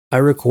I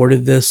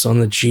recorded this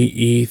on the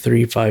GE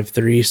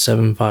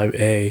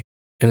 35375A,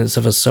 and it's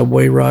of a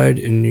subway ride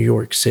in New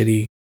York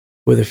City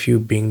with a few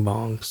Bing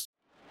Bongs.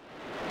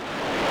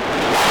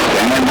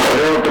 Stand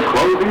clear of the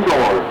closing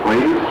doors,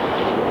 please.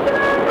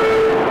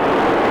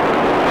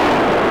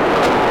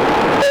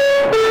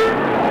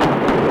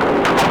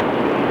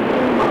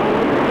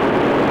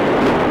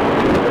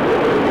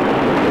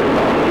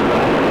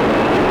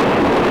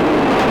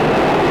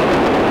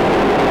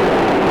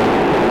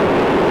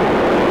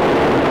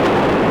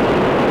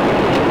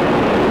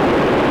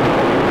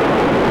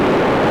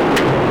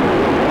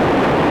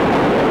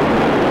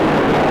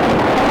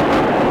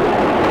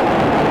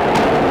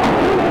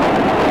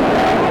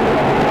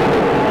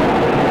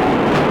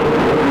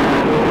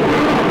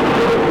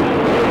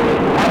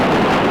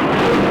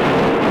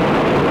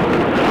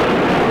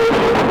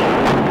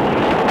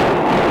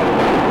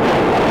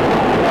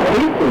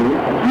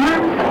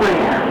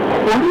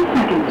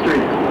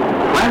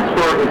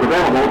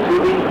 Available to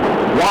the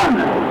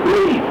 1,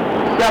 3,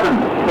 7,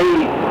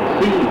 8,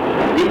 C,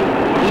 D,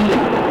 E,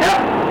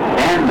 F,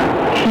 N,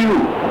 Q,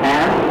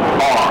 and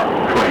R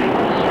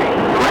trains.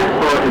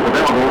 Transfer is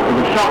available to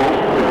the shuttle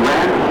to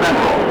Grand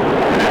Central.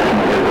 Connection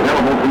is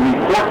available to the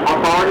Port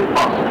Authority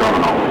bus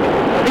terminal.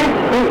 This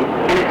is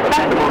an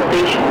accessible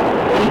station.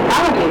 The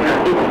elevator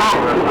is at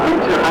the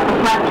center of the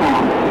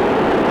platform.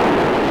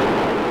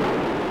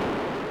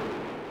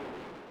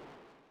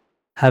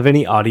 Have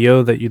any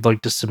audio that you'd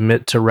like to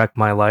submit to Wreck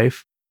My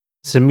Life?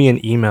 Send me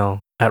an email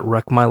at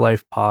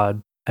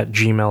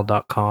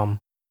wreckmylifepod@gmail.com.